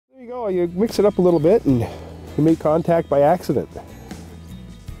go. You mix it up a little bit and you make contact by accident.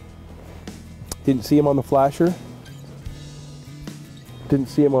 Didn't see him on the flasher. Didn't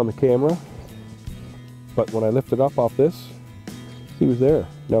see him on the camera. But when I lifted up off this, he was there.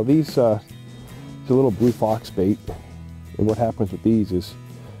 Now these, it's a little blue fox bait. And what happens with these is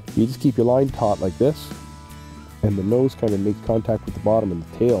you just keep your line taut like this, and the nose kind of makes contact with the bottom and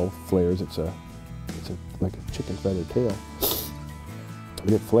the tail flares. It's like a chicken feather tail.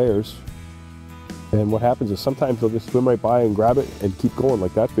 And it flares. And what happens is sometimes they'll just swim right by and grab it and keep going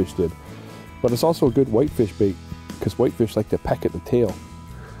like that fish did. But it's also a good whitefish bait because whitefish like to peck at the tail.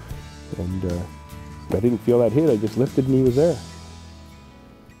 And I didn't feel that hit. I just lifted and he was there.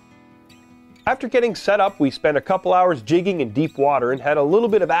 After getting set up, we spent a couple hours jigging in deep water and had a little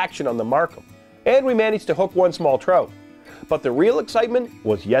bit of action on the Markham. And we managed to hook one small trout. But the real excitement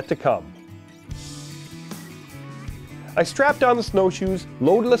was yet to come. I strapped on the snowshoes,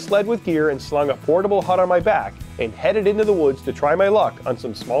 loaded a sled with gear, and slung a portable hut on my back, and headed into the woods to try my luck on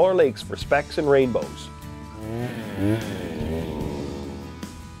some smaller lakes for specks and rainbows.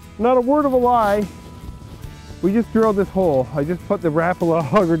 Not a word of a lie. We just drilled this hole. I just put the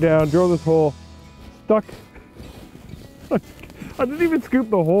Rapala auger down, drilled this hole, stuck. I didn't even scoop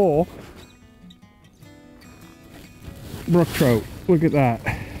the hole. Brook trout, look at that.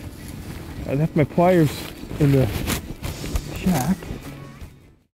 I left my pliers in the shack.